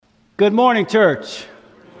Good morning, church.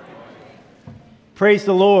 Praise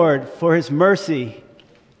the Lord, for his mercy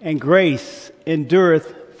and grace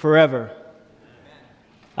endureth forever.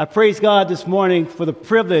 I praise God this morning for the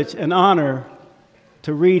privilege and honor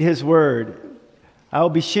to read his word. I will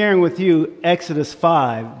be sharing with you Exodus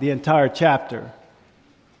 5, the entire chapter.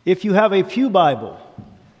 If you have a pew Bible,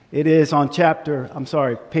 it is on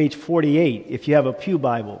page 48, if you have a pew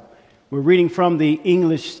Bible. We're reading from the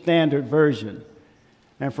English Standard Version.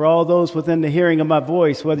 And for all those within the hearing of my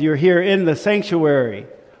voice, whether you're here in the sanctuary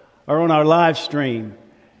or on our live stream,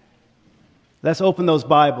 let's open those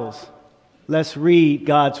Bibles. Let's read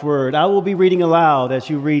God's word. I will be reading aloud as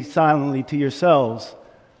you read silently to yourselves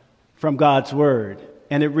from God's word.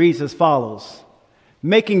 And it reads as follows: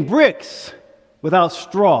 making bricks without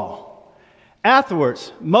straw.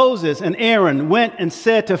 Afterwards, Moses and Aaron went and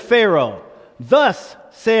said to Pharaoh, "Thus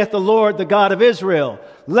saith the Lord, the God of Israel,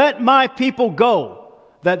 let my people go,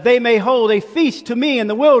 that they may hold a feast to me in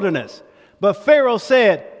the wilderness." But Pharaoh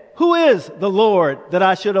said, "Who is the Lord that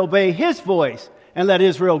I should obey his voice and let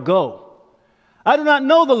Israel go? I do not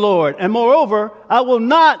know the Lord, and moreover, I will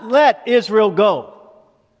not let Israel go."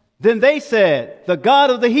 Then they said, "The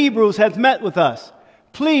God of the Hebrews hath met with us.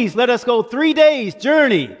 Please let us go 3 days'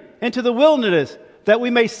 journey into the wilderness, that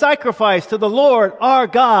we may sacrifice to the Lord our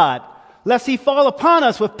God, lest he fall upon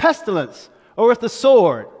us with pestilence or with the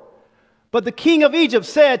sword." But the king of Egypt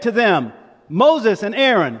said to them, "Moses and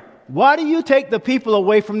Aaron, why do you take the people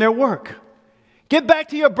away from their work? Get back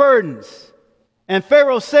to your burdens." And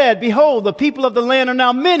Pharaoh said, "Behold, the people of the land are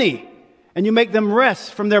now many, and you make them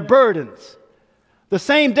rest from their burdens." The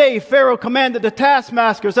same day Pharaoh commanded the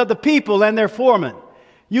taskmasters of the people and their foremen,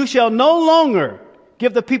 "You shall no longer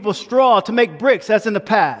give the people straw to make bricks as in the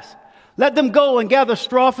past. Let them go and gather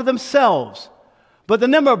straw for themselves. But the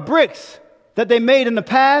number of bricks that they made in the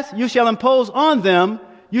past, you shall impose on them.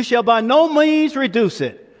 You shall by no means reduce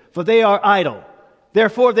it, for they are idle.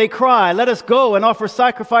 Therefore they cry, 'Let us go and offer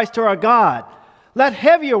sacrifice to our God.' Let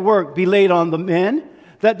heavier work be laid on the men,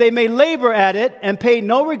 that they may labor at it and pay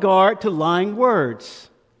no regard to lying words."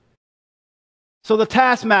 So the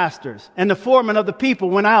taskmasters and the foremen of the people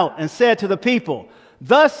went out and said to the people,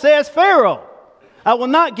 "Thus says Pharaoh, I will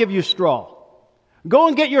not give you straw. Go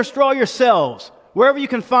and get your straw yourselves, wherever you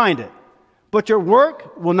can find it. But your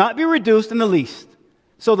work will not be reduced in the least."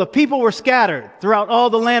 So the people were scattered throughout all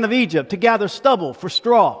the land of Egypt to gather stubble for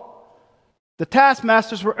straw. The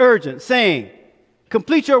taskmasters were urgent, saying,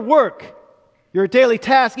 "Complete your work, your daily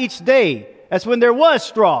task each day, as when there was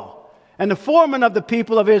straw." And the foremen of the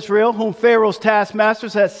people of Israel, whom Pharaoh's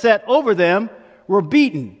taskmasters had set over them, were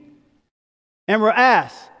beaten and were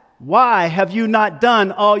asked, "Why have you not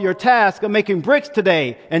done all your task of making bricks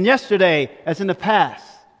today and yesterday as in the past?"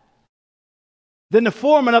 Then the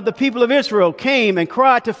foreman of the people of Israel came and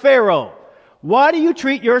cried to Pharaoh, "Why do you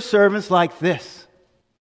treat your servants like this?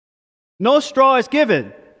 No straw is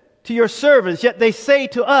given to your servants, yet they say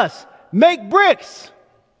to us, 'Make bricks.'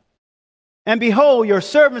 And behold, your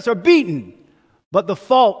servants are beaten, but the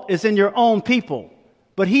fault is in your own people."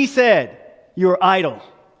 But he said, "You are idle.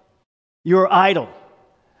 You are idle.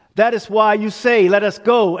 That is why you say, 'Let us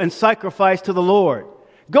go and sacrifice to the Lord.'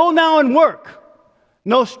 Go now and work.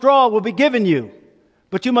 No straw will be given you,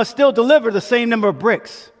 but you must still deliver the same number of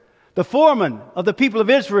bricks." The foreman of the people of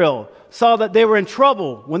Israel saw that they were in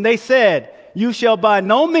trouble when they said, "You shall by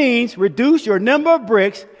no means reduce your number of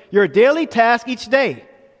bricks, your daily task each day."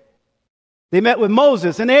 They met with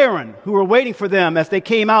Moses and Aaron, who were waiting for them as they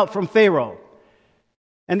came out from Pharaoh.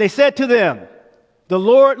 And they said to them, "The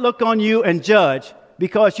Lord look on you and judge,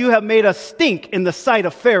 because you have made us stink in the sight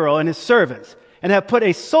of Pharaoh and his servants, and have put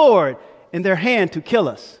a sword in their hand to kill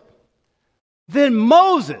us." Then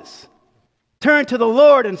Moses turned to the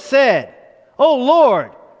Lord and said, "O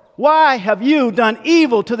Lord, why have you done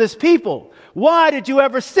evil to this people? Why did you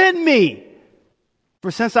ever send me? For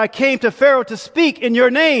since I came to Pharaoh to speak in your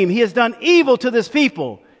name, he has done evil to this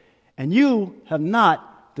people, and you have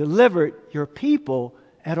not delivered your people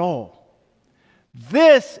at all."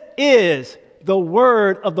 This is the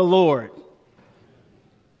word of the Lord.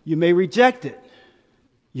 You may reject it.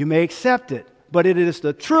 You may accept it, but it is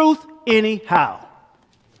the truth anyhow.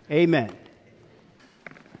 Amen.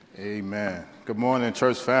 Amen. Good morning,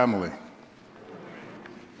 church family.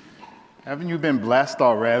 Haven't you been blessed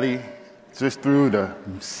already just through the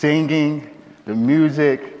singing, the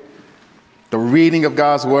music, the reading of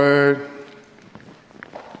God's word?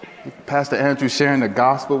 Pastor Andrew sharing the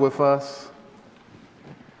gospel with us.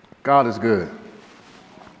 God is good.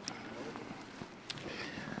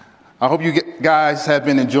 I hope you guys have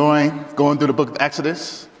been enjoying going through the book of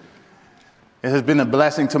Exodus. It has been a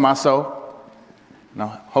blessing to my soul. And I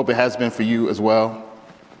hope it has been for you as well.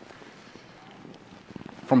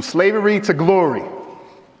 From slavery to glory.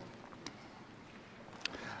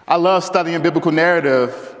 I love studying biblical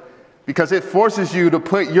narrative because it forces you to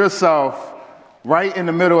put yourself right in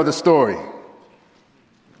the middle of the story.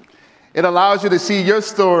 It allows you to see your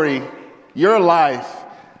story, your life,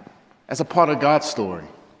 as a part of God's story.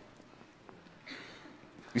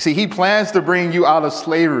 You see, he plans to bring you out of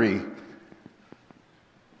slavery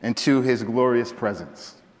into his glorious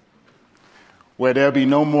presence, where there'll be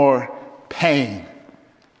no more pain,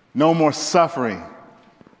 no more suffering,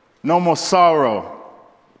 no more sorrow.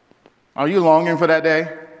 Are you longing for that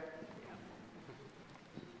day?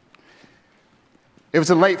 It was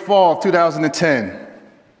the late fall of 2010.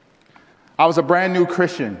 I was a brand new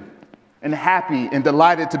Christian and happy and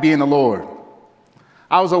delighted to be in the Lord.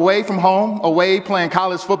 I was away from home, away playing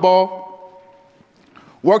college football,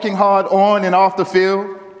 working hard on and off the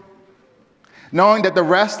field, knowing that the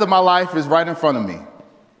rest of my life is right in front of me.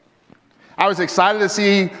 I was excited to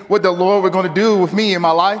see what the Lord was going to do with me in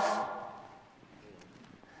my life.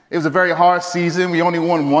 It was a very hard season. We only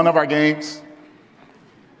won one of our games.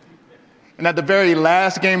 And at the very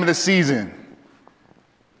last game of the season,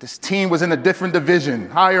 this team was in a different division,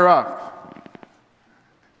 higher up.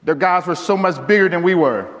 Their guys were so much bigger than we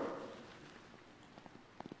were.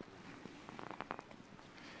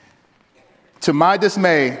 To my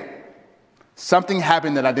dismay, something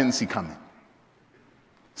happened that I didn't see coming.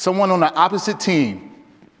 Someone on the opposite team,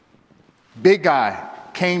 big guy,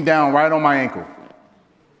 came down right on my ankle.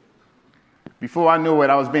 Before I knew it,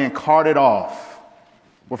 I was being carted off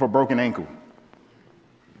with a broken ankle.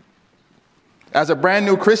 As a brand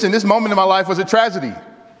new Christian, this moment in my life was a tragedy.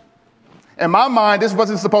 In my mind, this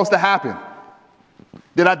wasn't supposed to happen.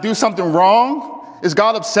 Did I do something wrong? Is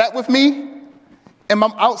God upset with me? Am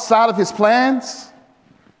I outside of his plans?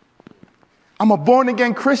 I'm a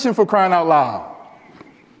born-again Christian, for crying out loud.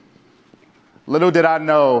 Little did I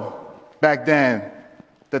know back then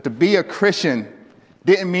that to be a Christian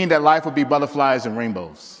didn't mean that life would be butterflies and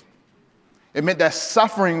rainbows. It meant that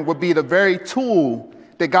suffering would be the very tool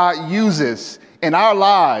that God uses in our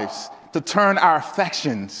lives to turn our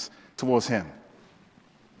affections towards him.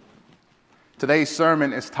 Today's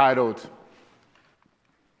sermon is titled,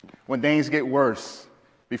 When Things Get Worse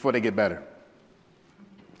Before They Get Better.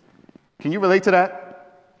 Can you relate to that?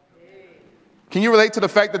 Can you relate to the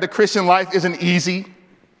fact that the Christian life isn't easy?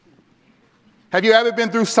 Have you ever been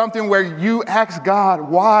through something where you ask God,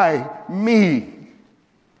 why me?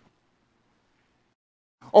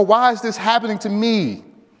 Or why is this happening to me?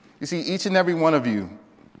 You see, each and every one of you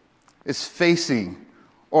is facing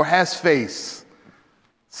or has faced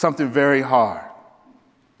something very hard.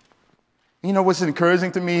 You know what's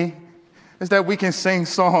encouraging to me is that we can sing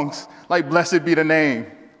songs like Blessed Be the Name.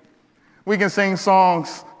 We can sing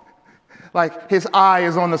songs like His Eye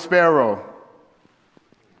is on the Sparrow.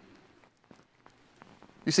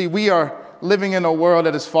 You see, we are living in a world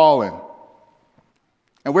that is fallen,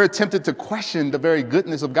 and we're tempted to question the very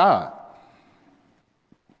goodness of God.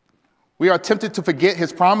 We are tempted to forget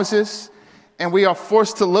his promises, and we are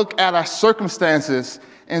forced to look at our circumstances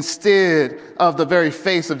instead of the very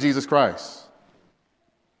face of Jesus Christ.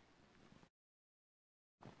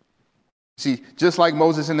 See, just like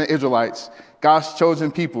Moses and the Israelites, God's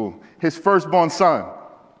chosen people, his firstborn son,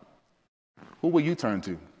 who will you turn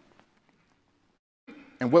to?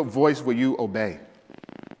 And what voice will you obey?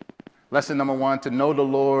 Lesson number 1, to know the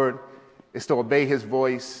Lord is to obey his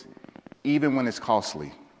voice even when it's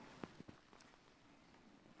costly.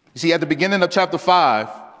 You see, at the beginning of chapter 5,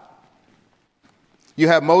 you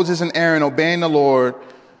have Moses and Aaron obeying the Lord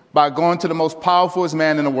by going to the most powerful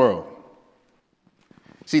man in the world.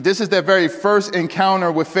 See, this is their very first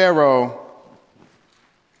encounter with Pharaoh,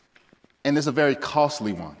 and it's a very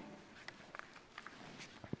costly one.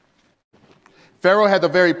 Pharaoh had the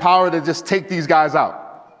very power to just take these guys out.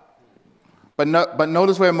 But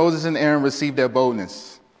notice where Moses and Aaron received their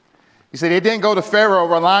boldness. You see, they didn't go to Pharaoh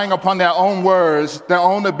relying upon their own words, their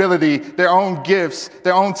own ability, their own gifts,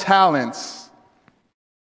 their own talents.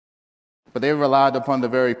 But they relied upon the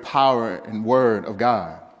very power and word of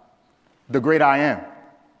God, the great I am.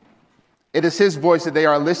 It is his voice that they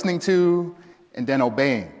are listening to and then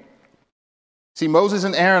obeying. See, Moses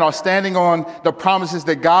and Aaron are standing on the promises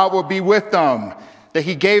that God will be with them, that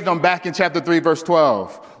he gave them back in chapter 3, verse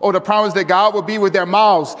 12. Or the promise that God will be with their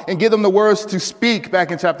mouths and give them the words to speak back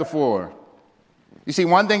in chapter 4. You see,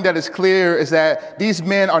 one thing that is clear is that these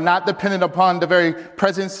men are not dependent upon the very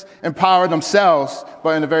presence and power themselves,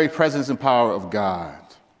 but in the very presence and power of God.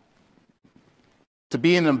 To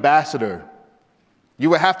be an ambassador, you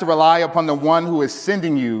will have to rely upon the one who is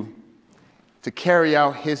sending you to carry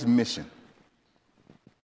out his mission.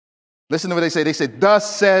 Listen to what they say. They said,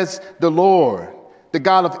 thus says the Lord, the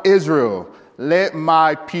God of Israel, let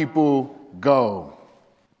my people go,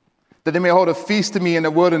 that they may hold a feast to me in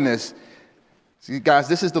the wilderness. See, guys,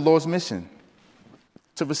 this is the Lord's mission,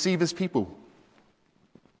 to receive his people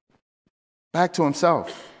back to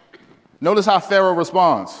himself. Notice how Pharaoh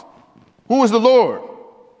responds. Who is the Lord,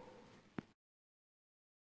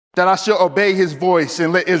 that I shall obey his voice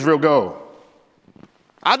and let Israel go?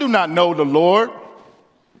 I do not know the Lord,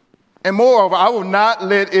 and moreover, I will not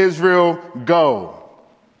let Israel go.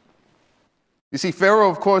 You see, Pharaoh,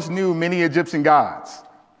 of course, knew many Egyptian gods,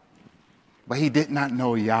 but he did not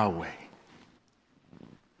know Yahweh,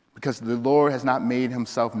 because the Lord has not made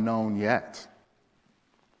himself known yet.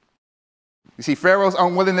 You see, Pharaoh's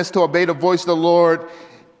unwillingness to obey the voice of the Lord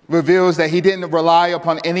reveals that he didn't rely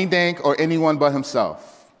upon anything or anyone but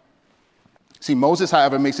himself. See, Moses,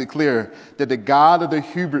 however, makes it clear that the God of the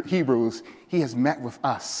Hebrews, he has met with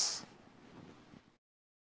us.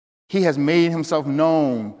 He has made himself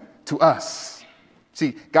known to us.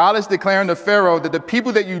 See, God is declaring to Pharaoh that the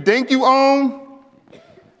people that you think you own,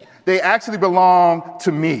 they actually belong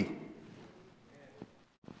to me.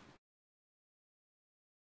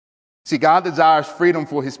 See, God desires freedom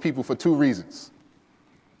for his people for two reasons.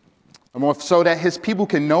 So that his people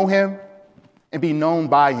can know him and be known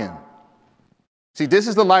by him. See, this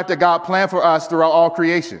is the life that God planned for us throughout all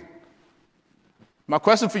creation. My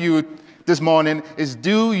question for you this morning is,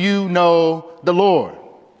 do you know the Lord?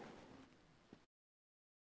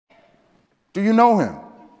 Do you know him?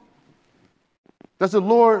 Does the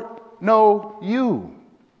Lord know you?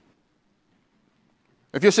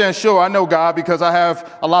 If you're saying, sure, I know God because I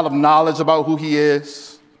have a lot of knowledge about who he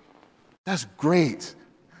is, that's great.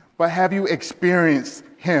 But have you experienced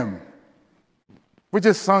him? We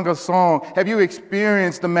just sung a song. Have you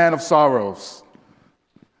experienced the man of sorrows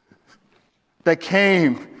that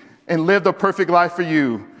came and lived a perfect life for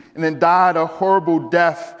you and then died a horrible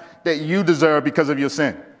death that you deserve because of your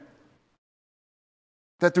sin?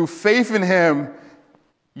 That through faith in him,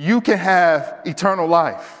 you can have eternal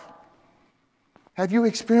life. Have you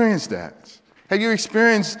experienced that? Have you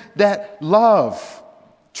experienced that love,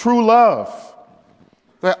 true love,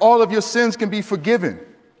 that all of your sins can be forgiven?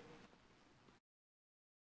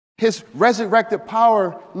 His resurrected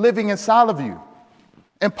power living inside of you,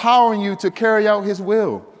 empowering you to carry out his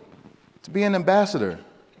will, to be an ambassador.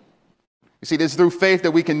 You see, it's through faith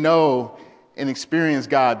that we can know and experience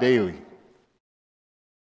God daily.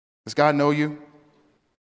 Does God know you?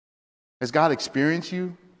 Has God experienced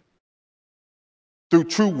you? Through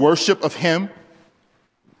true worship of him,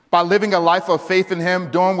 by living a life of faith in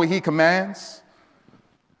him, doing what he commands.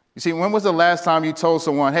 You see, when was the last time you told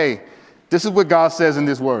someone, hey, this is what God says in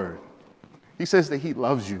this word? He says that he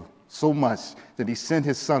loves you so much that he sent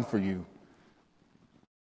his son for you.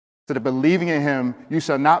 So that believing in him, you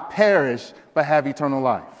shall not perish, but have eternal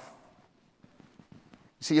life.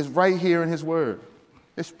 You see, it's right here in his word.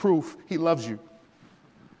 It's proof he loves you.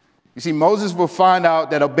 You see, Moses will find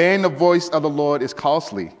out that obeying the voice of the Lord is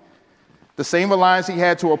costly. The same reliance he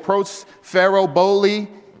had to approach Pharaoh boldly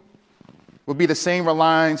would be the same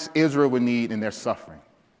reliance Israel would need in their suffering.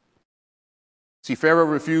 See, Pharaoh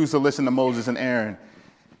refused to listen to Moses and Aaron.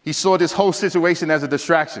 He saw this whole situation as a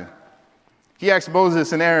distraction. He asked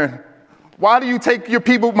Moses and Aaron, why do you take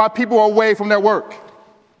my people away from their work?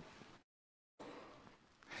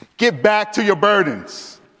 Get back to your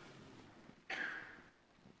burdens.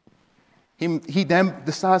 He then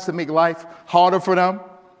decides to make life harder for them.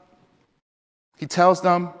 He tells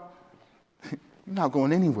them, you're not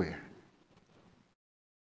going anywhere.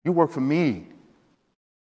 You work for me.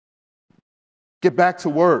 Get back to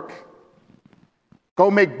work. Go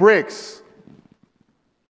make bricks.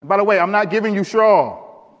 And by the way, I'm not giving you straw.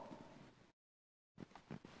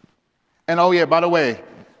 And oh yeah, by the way,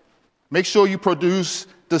 make sure you produce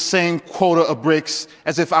the same quota of bricks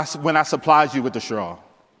as when I supplied you with the straw.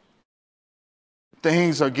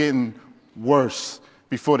 Things are getting worse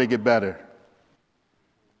before they get better.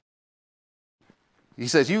 He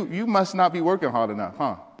says, you must not be working hard enough,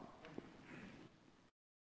 huh?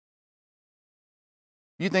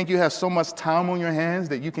 You think you have so much time on your hands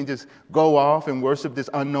that you can just go off and worship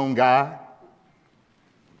this unknown God?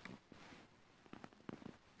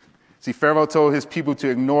 See, Pharaoh told his people to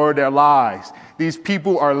ignore their lies. These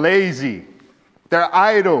people are lazy. They're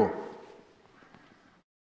idle.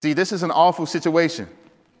 See, this is an awful situation.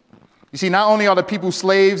 You see, not only are the people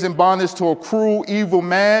slaves in bondage to a cruel, evil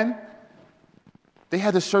man, they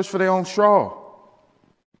had to search for their own straw.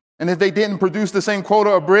 And if they didn't produce the same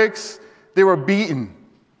quota of bricks, they were beaten.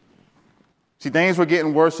 See, things were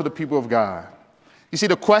getting worse for the people of God. You see,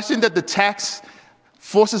 the question that the text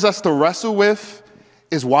forces us to wrestle with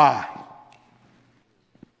is why?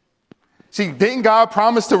 See, didn't God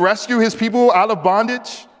promise to rescue his people out of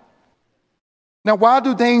bondage? Now, why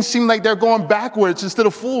do things seem like they're going backwards instead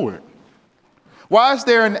of forward? Why is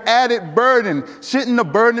there an added burden? Shouldn't the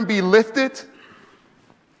burden be lifted?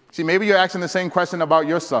 See, maybe you're asking the same question about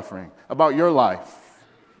your suffering, about your life.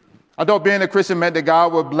 I thought being a Christian meant that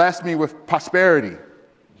God would bless me with prosperity.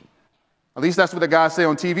 At least that's what the guys say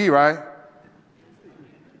on TV, right?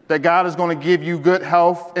 That God is going to give you good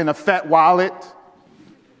health and a fat wallet.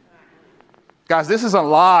 Guys, this is a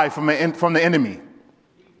lie from the enemy.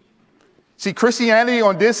 See, Christianity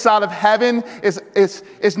on this side of heaven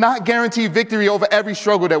is not guaranteed victory over every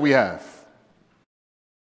struggle that we have.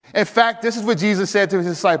 In fact, this is what Jesus said to his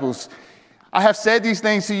disciples. I have said these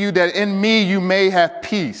things to you that in me you may have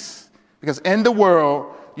peace. Because in the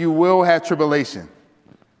world you will have tribulation.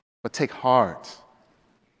 But take heart.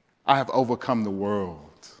 I have overcome the world.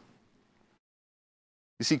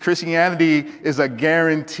 You see, Christianity is a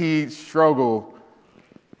guaranteed struggle.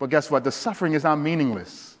 But guess what? The suffering is not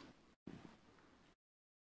meaningless.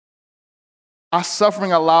 Our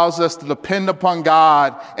suffering allows us to depend upon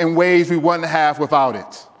God in ways we wouldn't have without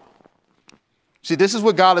it. See, this is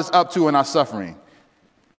what God is up to in our suffering.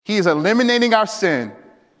 He is eliminating our sin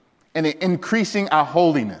and increasing our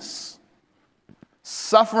holiness.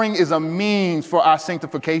 Suffering is a means for our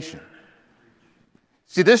sanctification.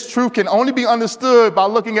 See, this truth can only be understood by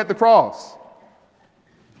looking at the cross.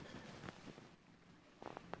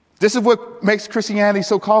 This is what makes Christianity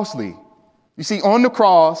so costly. You see, on the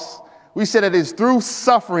cross, we said that it's through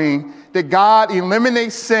suffering that God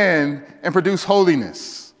eliminates sin and produces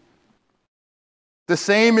holiness. The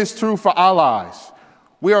same is true for our lives.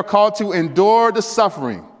 We are called to endure the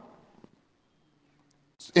suffering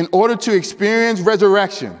in order to experience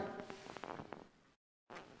resurrection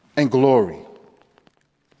and glory.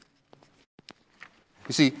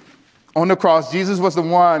 You see, on the cross, Jesus was the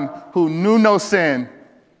one who knew no sin.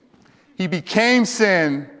 He became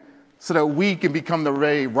sin so that we can become the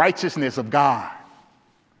righteousness of God.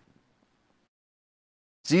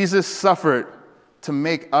 Jesus suffered to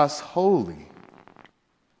make us holy.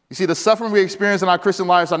 You see, the suffering we experience in our Christian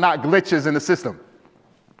lives are not glitches in the system.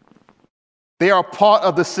 They are part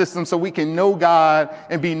of the system so we can know God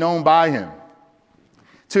and be known by him.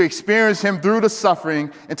 To experience him through the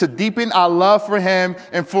suffering and to deepen our love for him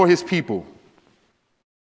and for his people.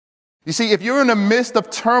 You see, if you're in the midst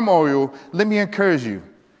of turmoil, let me encourage you.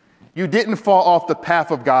 You didn't fall off the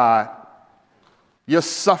path of God. Your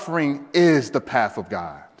suffering is the path of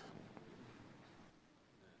God.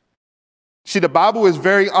 See, the Bible is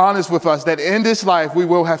very honest with us that in this life we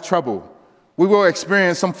will have trouble. We will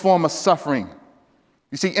experience some form of suffering.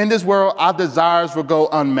 You see, in this world, our desires will go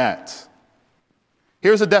unmet.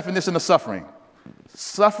 Here's a definition of suffering.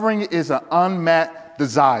 Suffering is an unmet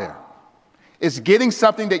desire. It's getting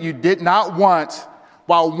something that you did not want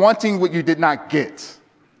while wanting what you did not get.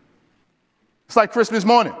 It's like Christmas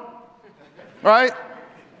morning, right?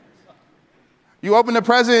 You open the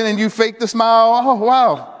present and you fake the smile. Oh,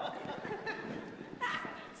 wow.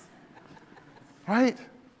 Right?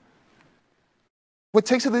 What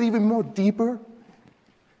takes it even more deeper,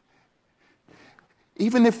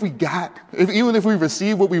 even if we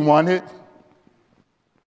received what we wanted,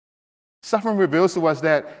 suffering reveals to us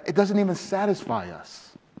that it doesn't even satisfy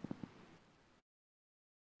us.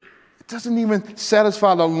 It doesn't even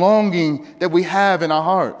satisfy the longing that we have in our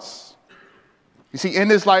hearts. You see, in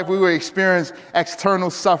this life, we will experience external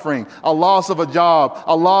suffering, a loss of a job,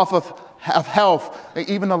 a loss of health, and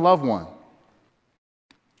even a loved one.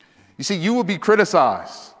 You see, you will be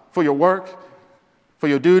criticized for your work, for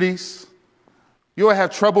your duties. You will have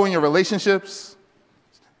trouble in your relationships.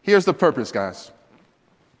 Here's the purpose, guys.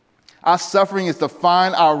 Our suffering is to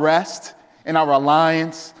find our rest and our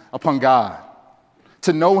reliance upon God,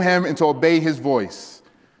 to know him and to obey his voice,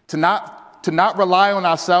 to not rely on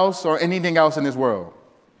ourselves or anything else in this world.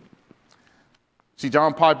 See,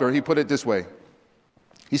 John Piper, he put it this way.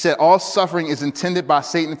 He said, all suffering is intended by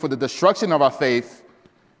Satan for the destruction of our faith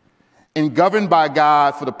and governed by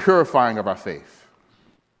God for the purifying of our faith.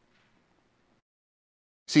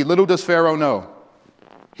 See, little does Pharaoh know,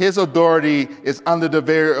 his authority is under the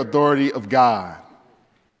very authority of God.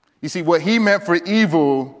 You see, what he meant for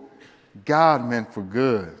evil, God meant for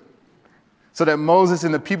good, so that Moses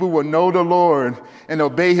and the people will know the Lord and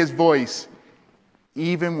obey his voice,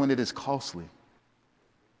 even when it is costly.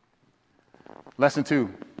 Lesson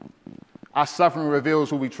 2, our suffering reveals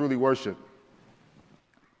who we truly worship.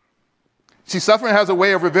 See, suffering has a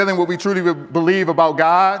way of revealing what we truly believe about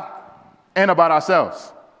God and about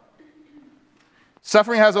ourselves.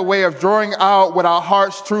 Suffering has a way of drawing out what our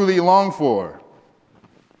hearts truly long for.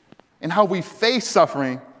 And how we face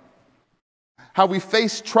suffering, how we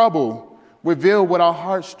face trouble, reveal what our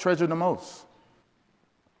hearts treasure the most.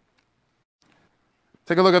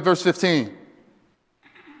 Take a look at verse 15. It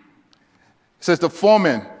says, the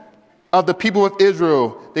foreman of the people of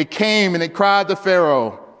Israel, they came and they cried to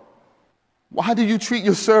Pharaoh, why do you treat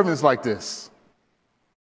your servants like this?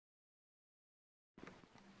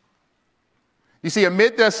 You see,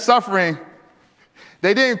 amid their suffering,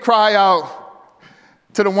 they didn't cry out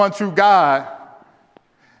to the one true God.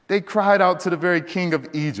 They cried out to the very king of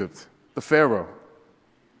Egypt, the Pharaoh.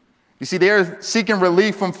 You see, they're seeking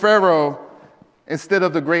relief from Pharaoh instead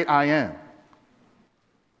of the great I am.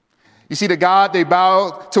 You see, the God they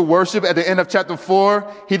bowed to worship at the end of chapter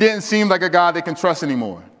 4, he didn't seem like a God they can trust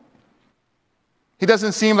anymore. He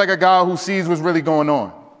doesn't seem like a God who sees what's really going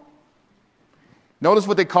on. Notice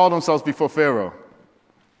what they called themselves before Pharaoh.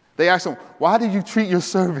 They asked him, why do you treat your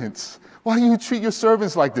servants? Why do you treat your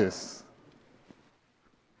servants like this?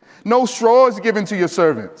 No straw is given to your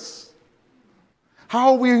servants.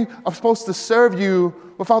 How are we supposed to serve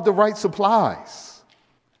you without the right supplies?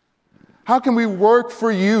 How can we work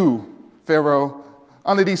for you, Pharaoh,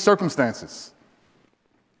 under these circumstances?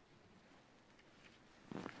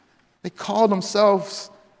 They call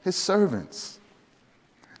themselves his servants.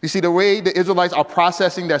 You see, the way the Israelites are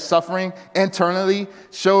processing their suffering internally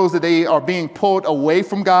shows that they are being pulled away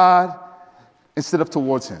from God instead of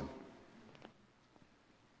towards him.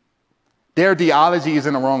 Their theology is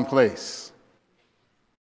in the wrong place.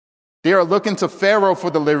 They are looking to Pharaoh for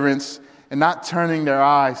deliverance and not turning their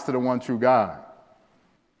eyes to the one true God.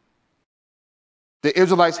 The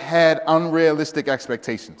Israelites had unrealistic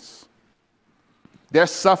expectations. Their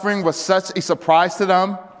suffering was such a surprise to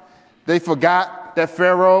them, they forgot that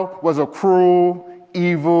Pharaoh was a cruel,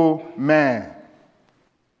 evil man.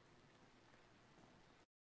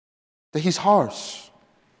 That he's harsh.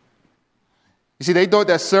 You see, they thought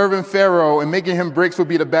that serving Pharaoh and making him bricks would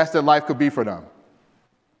be the best that life could be for them.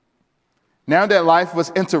 Now that life was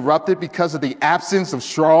interrupted because of the absence of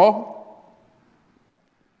straw,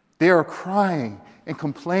 they are crying and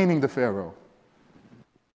complaining to Pharaoh.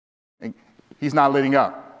 And he's not letting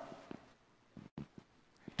up.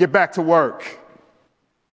 Get back to work.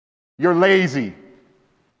 You're lazy.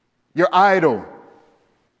 You're idle.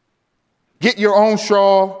 Get your own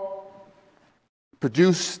straw.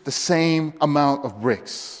 Produce the same amount of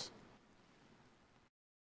bricks.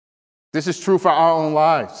 This is true for our own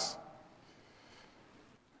lives.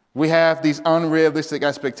 We have these unrealistic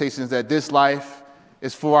expectations that this life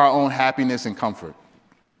is for our own happiness and comfort.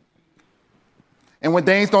 And when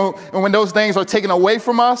those things are taken away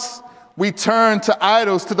from us, we turn to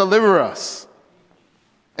idols to deliver us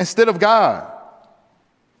instead of God.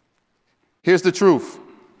 Here's the truth.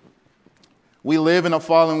 We live in a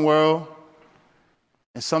fallen world,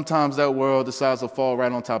 and sometimes that world decides to fall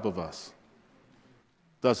right on top of us,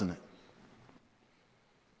 doesn't it?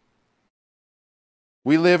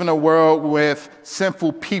 We live in a world with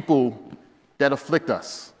sinful people that afflict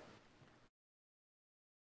us.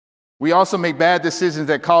 We also make bad decisions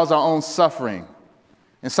that cause our own suffering.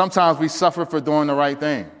 And sometimes we suffer for doing the right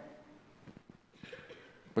thing.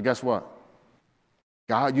 But guess what?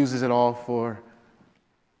 God uses it all for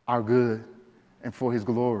our good and for his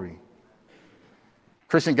glory.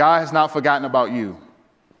 Christian, God has not forgotten about you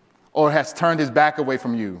or has turned his back away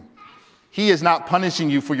from you. He is not punishing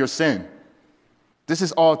you for your sin. This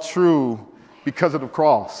is all true because of the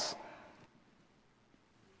cross.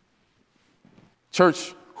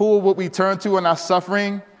 Church, who will we turn to in our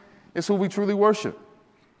suffering is who we truly worship.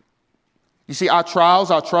 You see, our trials,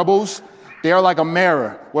 our troubles, they are like a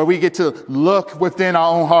mirror where we get to look within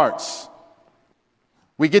our own hearts.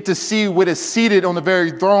 We get to see what is seated on the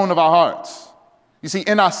very throne of our hearts. You see,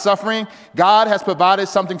 in our suffering, God has provided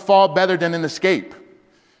something far better than an escape.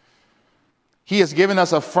 He has given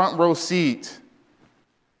us a front row seat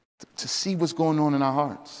to see what's going on in our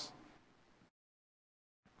hearts.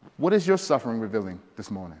 What is your suffering revealing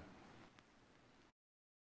this morning?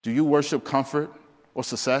 Do you worship comfort or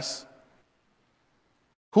success?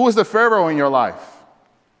 Who is the Pharaoh in your life?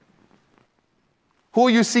 Who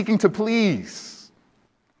are you seeking to please?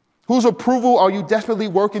 Whose approval are you desperately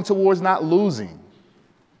working towards not losing?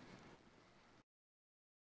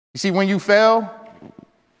 You see, when you fail,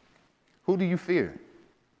 who do you fear?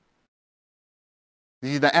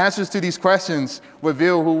 The answers to these questions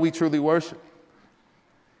reveal who we truly worship.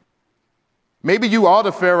 Maybe you are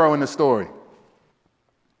the Pharaoh in the story.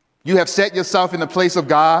 You have set yourself in the place of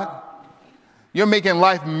God. You're making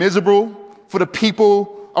life miserable for the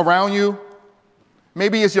people around you.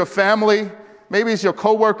 Maybe it's your family. Maybe it's your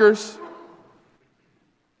coworkers,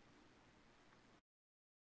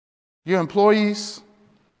 your employees.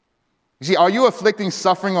 You see, are you inflicting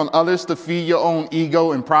suffering on others to feed your own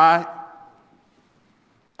ego and pride?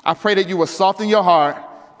 I pray that you will soften your heart,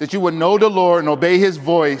 that you will know the Lord and obey his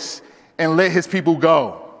voice and let his people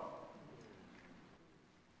go.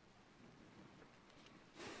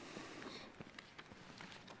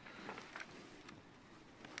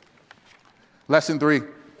 Lesson 3,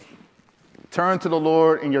 turn to the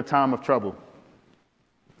Lord in your time of trouble.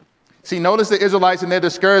 See, notice the Israelites in their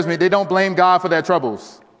discouragement, they don't blame God for their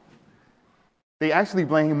troubles. They actually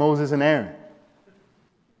blame Moses and Aaron.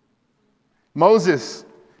 Moses,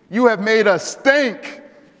 you have made us stink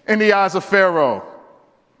in the eyes of Pharaoh.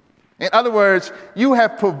 In other words, you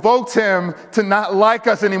have provoked him to not like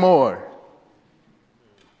us anymore.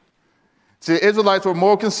 See, the Israelites were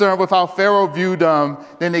more concerned with how Pharaoh viewed them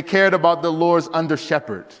than they cared about the Lord's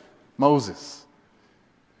under-shepherd, Moses.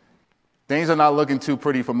 Things are not looking too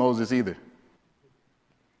pretty for Moses either.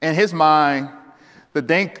 In his mind, the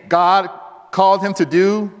thing God called him to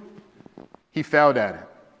do, he failed at it.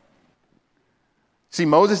 See,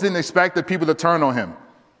 Moses didn't expect the people to turn on him.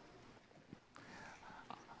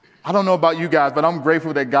 I don't know about you guys, but I'm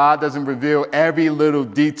grateful that God doesn't reveal every little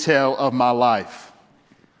detail of my life.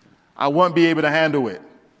 I wouldn't be able to handle it.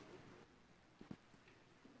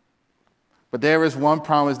 But there is one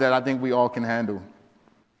promise that I think we all can handle.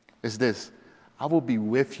 It's this: I will be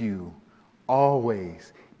with you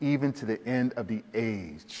always, even to the end of the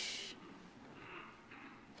age.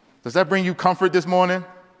 Does that bring you comfort this morning?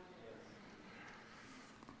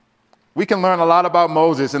 We can learn a lot about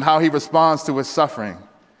Moses and how he responds to his suffering.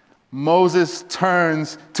 Moses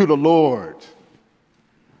turns to the Lord.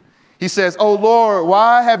 He says, "Oh Lord,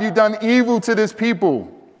 why have you done evil to this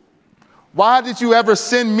people? Why did you ever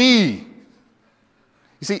send me?"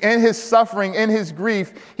 You see, in his suffering, in his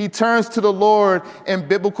grief, he turns to the Lord in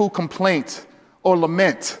biblical complaint or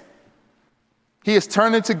lament. He is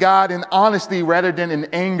turning to God in honesty rather than in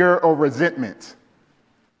anger or resentment.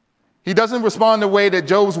 He doesn't respond the way that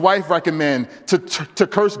Job's wife recommended, to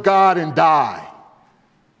curse God and die.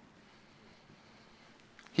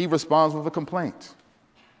 He responds with a complaint.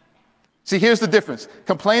 See, here's the difference.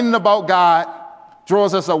 Complaining about God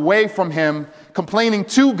draws us away from him. Complaining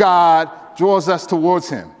to God draws us towards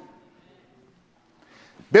him.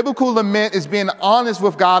 Biblical lament is being honest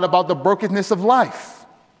with God about the brokenness of life.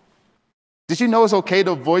 Did you know it's okay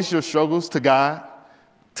to voice your struggles to God,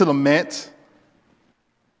 to lament?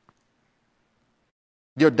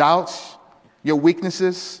 Your doubts, your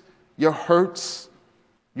weaknesses, your hurts,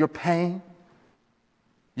 your pain,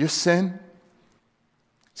 your sin.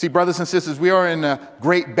 See, brothers and sisters, we are in a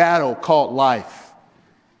great battle called life.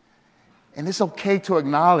 And it's okay to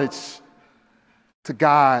acknowledge to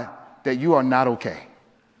God that you are not okay.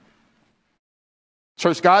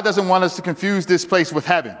 Church, God doesn't want us to confuse this place with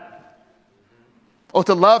heaven or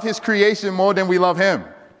to love his creation more than we love him.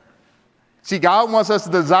 See, God wants us to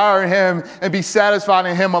desire him and be satisfied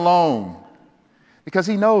in him alone because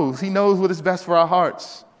he knows what is best for our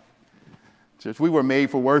hearts. Church, we were made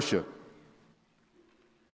for worship.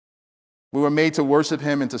 We were made to worship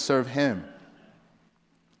him and to serve him.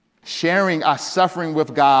 Sharing our suffering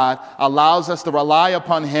with God allows us to rely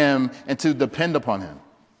upon him and to depend upon him.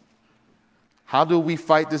 How do we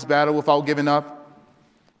fight this battle without giving up?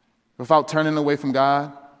 Without turning away from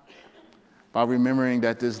God? By remembering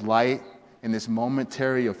that this light and this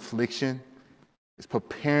momentary affliction is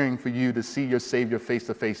preparing for you to see your Savior face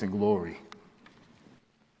to face in glory.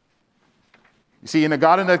 You see, in the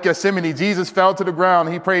Garden of Gethsemane, Jesus fell to the ground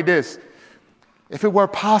and he prayed this: "If it were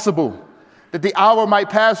possible, that the hour might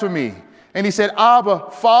pass from me." And he said, "Abba,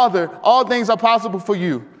 Father, all things are possible for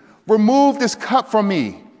you. Remove this cup from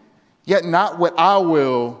me, yet not what I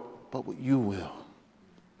will, but what you will."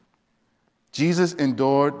 Jesus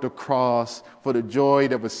endured the cross for the joy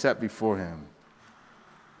that was set before him.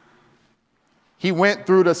 He went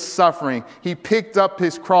through the suffering. He picked up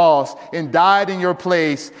his cross and died in your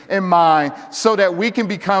place and mine so that we can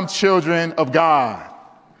become children of God.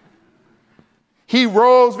 He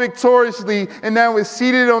rose victoriously and now is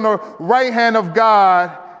seated on the right hand of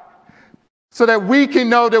God so that we can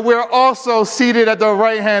know that we're also seated at the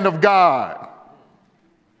right hand of God.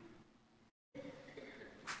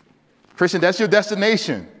 Christian, that's your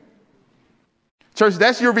destination. Church,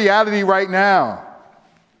 that's your reality right now.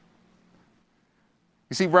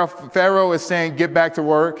 You see, Pharaoh is saying, "Get back to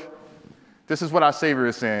work." This is what our Savior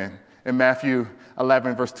is saying in Matthew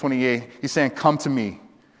 11, verse 28. He's saying, "Come to me,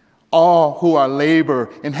 all who are labor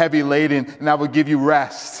and heavy laden, and I will give you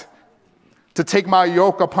rest. to take my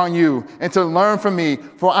yoke upon you and to learn from me,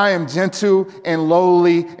 for I am gentle and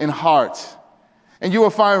lowly in heart. And you will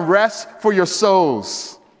find rest for your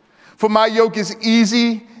souls. For my yoke is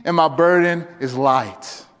easy and my burden is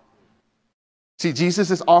light. See, Jesus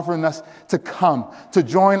is offering us to come, to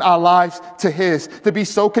join our lives to his, to be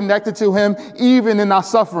so connected to him even in our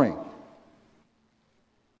suffering,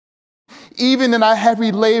 even in our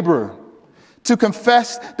heavy labor, to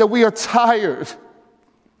confess that we are tired.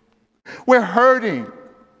 We're hurting.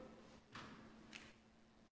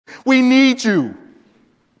 We need you.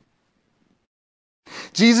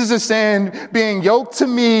 Jesus is saying, being yoked to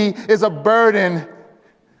me is a burden,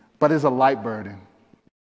 but it's a light burden.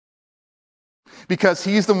 Because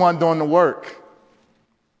he's the one doing the work.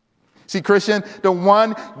 See, Christian, the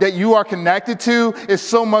one that you are connected to is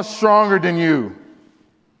so much stronger than you.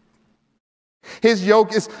 His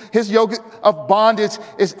yoke of bondage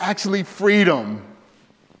is actually freedom.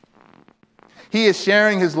 He is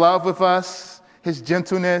sharing his love with us, his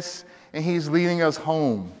gentleness, and he's leading us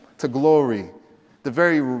home to glory, the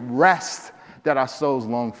very rest that our souls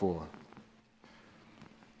long for.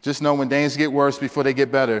 Just know when things get worse before they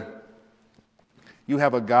get better, you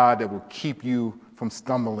have a God that will keep you from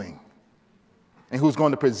stumbling and who's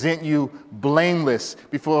going to present you blameless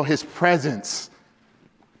before his presence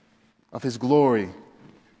of his glory. It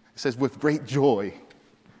says, with great joy.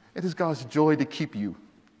 It is God's joy to keep you.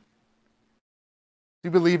 Do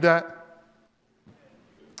you believe that?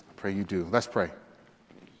 I pray you do. Let's pray.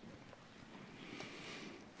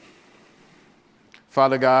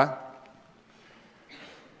 Father God,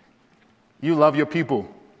 you love your people.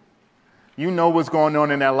 You know what's going on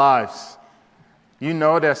in their lives. You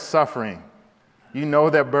know their suffering. You know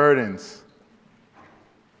their burdens.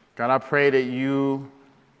 God, I pray that you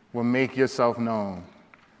will make yourself known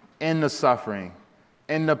in the suffering,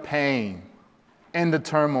 in the pain, in the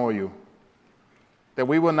turmoil. That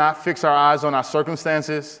we will not fix our eyes on our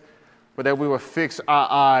circumstances, but that we will fix our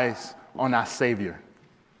eyes on our Savior.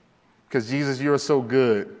 Because Jesus, you are so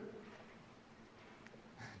good.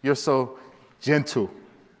 You're so gentle.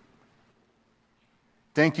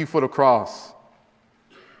 Thank you for the cross.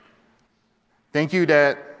 Thank you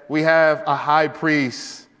that we have a high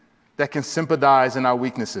priest that can sympathize in our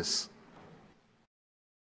weaknesses.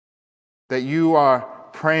 That you are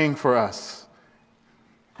praying for us.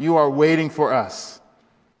 You are waiting for us.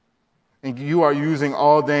 And you are using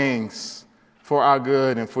all things for our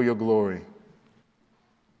good and for your glory.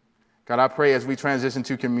 God, I pray as we transition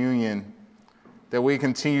to communion that we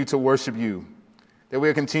continue to worship you, that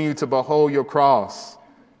we continue to behold your cross,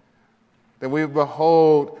 that we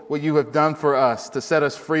behold what you have done for us to set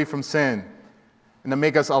us free from sin and to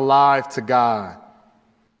make us alive to God.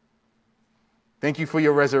 Thank you for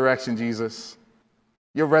your resurrection, Jesus.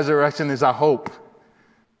 Your resurrection is our hope,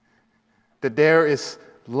 that there is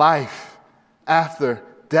life after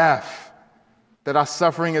death, that our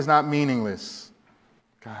suffering is not meaningless.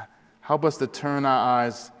 God, help us to turn our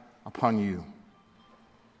eyes upon you.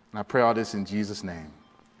 And I pray all this in Jesus' name.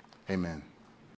 Amen.